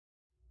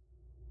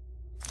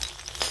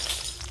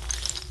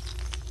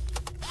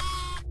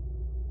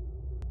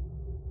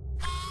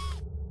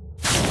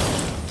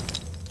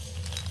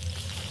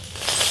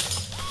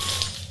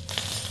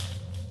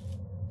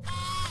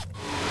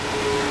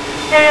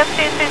Area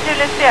 330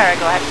 Juliet Sierra,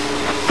 go ahead.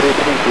 33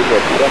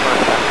 Juliet Sierra,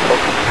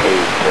 Fox 8,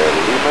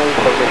 Lima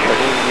information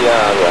India,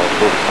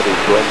 book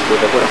 320,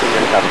 requesting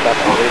a Transat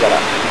on Rivera.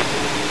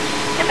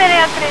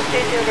 Area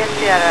 33 Juliet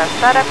Sierra,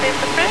 startup is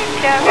approved,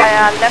 clear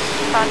via left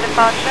on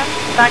departure,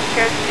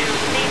 bunker to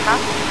Lima,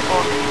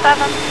 or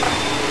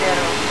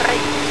 703.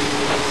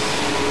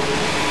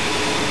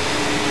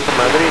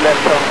 Madrid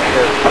left on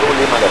through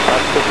Lima,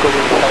 departure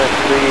calling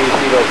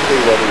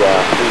 7303, area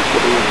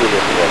 33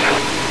 Juliet Sierra.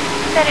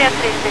 Area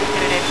 33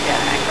 Juliet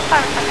Sierra,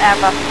 confirms an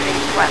Airbus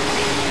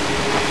 320.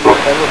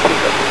 Airbus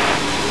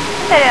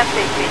 320. Area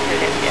 33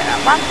 Juliet Sierra,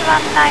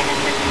 119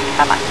 and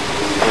 2, bye-bye.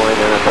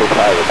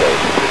 1925, okay.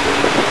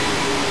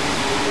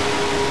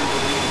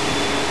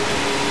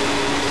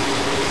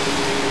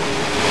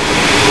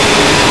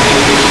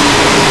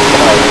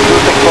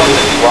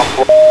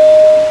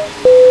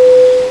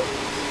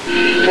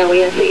 Now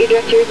we ask that you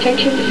direct your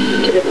attention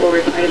to the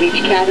forward part of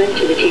each cabin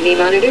to the TV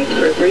monitors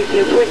for a brief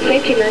Newport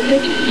safety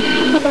message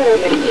about our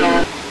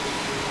mission.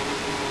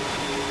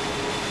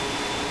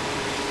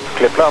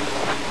 Clear plan.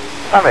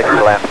 I'm ready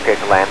to land, okay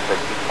to land,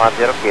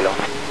 10 kilo.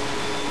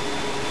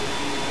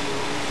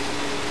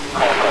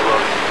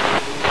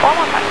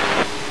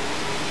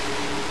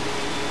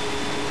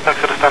 Tack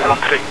för det stämmer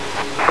 13.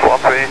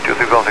 13,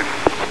 2616.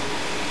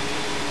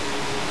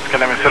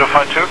 Scanning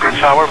 052, good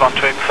shower,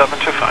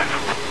 128.725.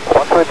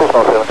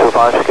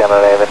 128.725,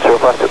 scanner Avon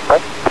 052.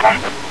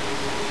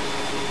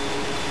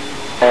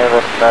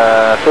 Avon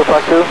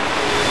 052.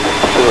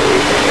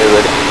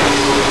 Ready.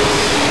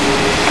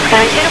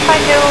 Scanning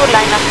 052,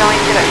 line up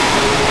going direct.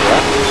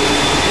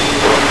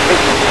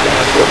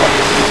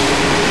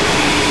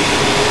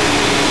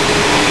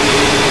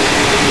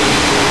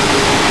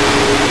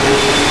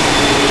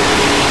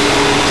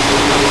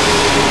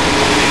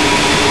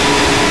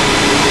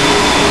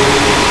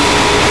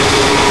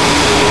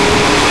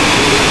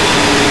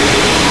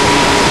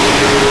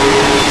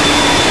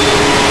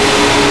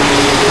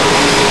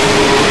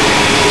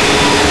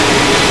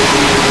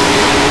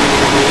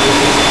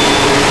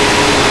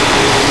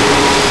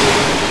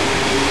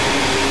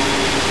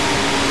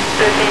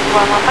 Routine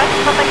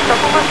 115, contact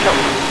Stockholm and slow.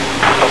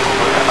 Stockholm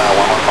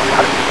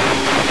 115.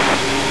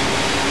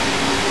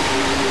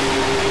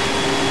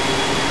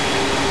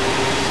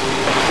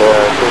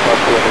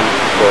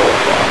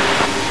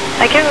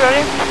 Thank you,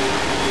 Roger.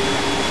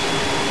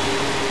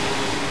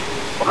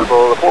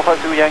 Control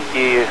 452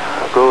 Yankee,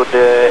 good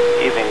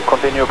evening,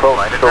 continue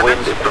approach, the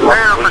wind is 13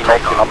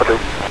 knots, number 2.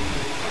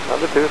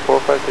 Number 2,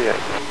 452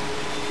 Yankee.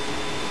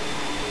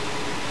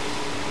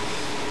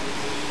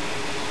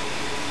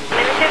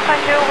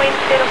 Wind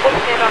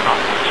 040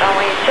 knots,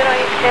 runway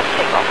 08 left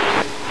takeoff.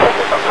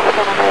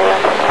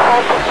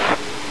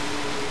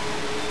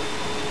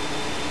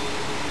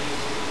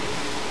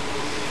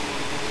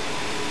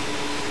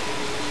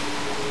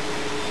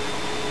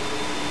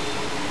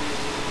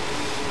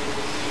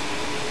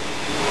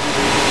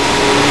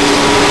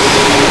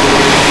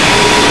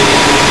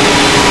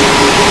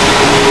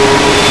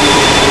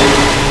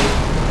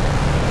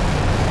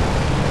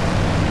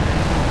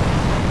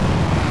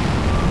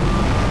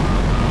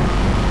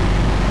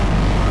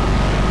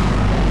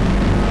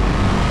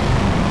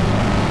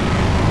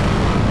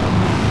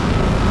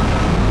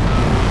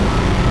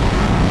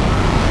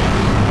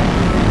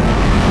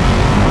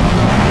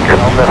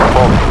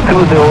 Fox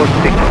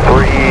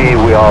 2063,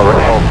 we are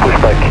on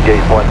pushback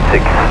gate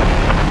 16.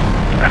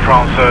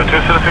 France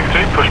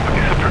 2063, pushback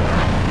is approved.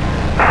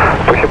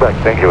 Push it back,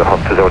 thank you, Hot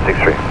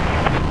 2063.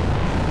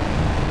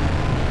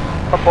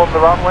 Up on the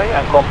runway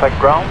and contact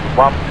ground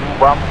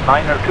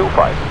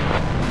 121.925.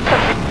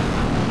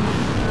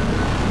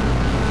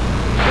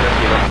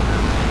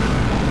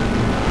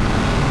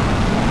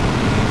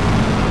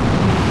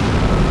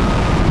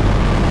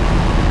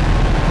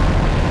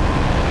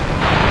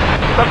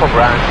 Stop on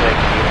ground,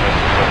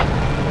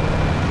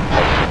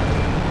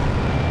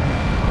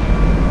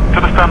 To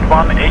the stand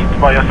 18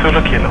 via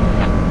Zulu Kilo.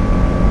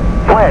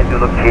 Where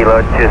Zulu Kilo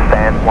to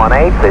stand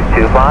 18, please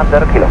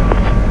 250 Kilo.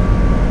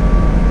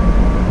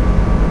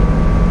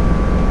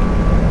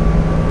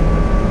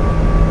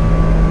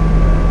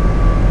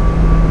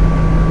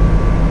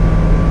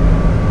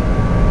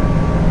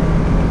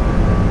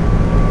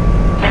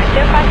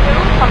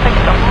 Contact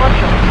Stockholm and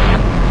slow.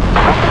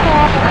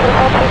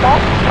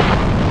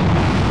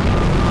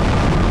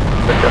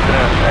 Good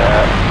afternoon,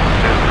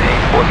 Tuesday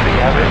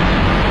 43 average.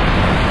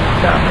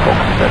 Fox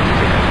 36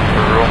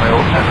 Romeo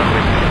 7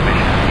 with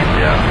mission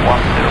India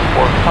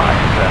 1045.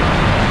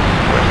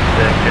 West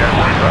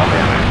Germany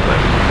runway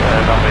with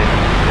runway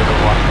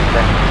 01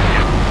 left.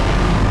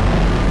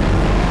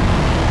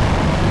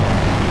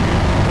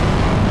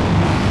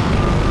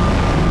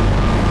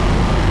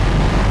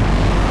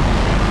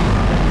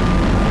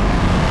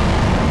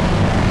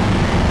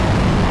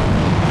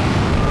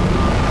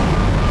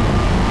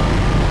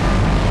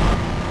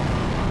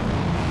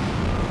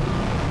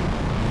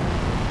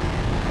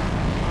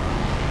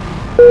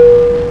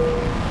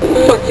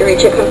 Once you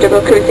reach a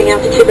comfortable cruising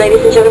altitude,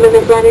 ladies and gentlemen,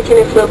 this line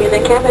attendants will be in the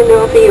cabin to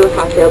offer you a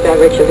cocktail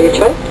beverage of your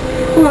choice,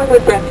 along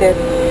with breakfast,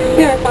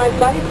 There are 5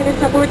 flight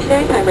attendants on board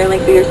today, primarily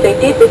for your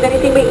safety. If there's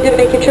anything we can do to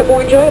make your trip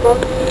more enjoyable,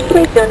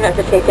 please don't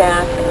hesitate to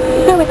ask.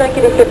 I would like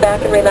you to sit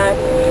back and relax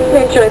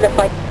and enjoy the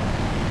flight.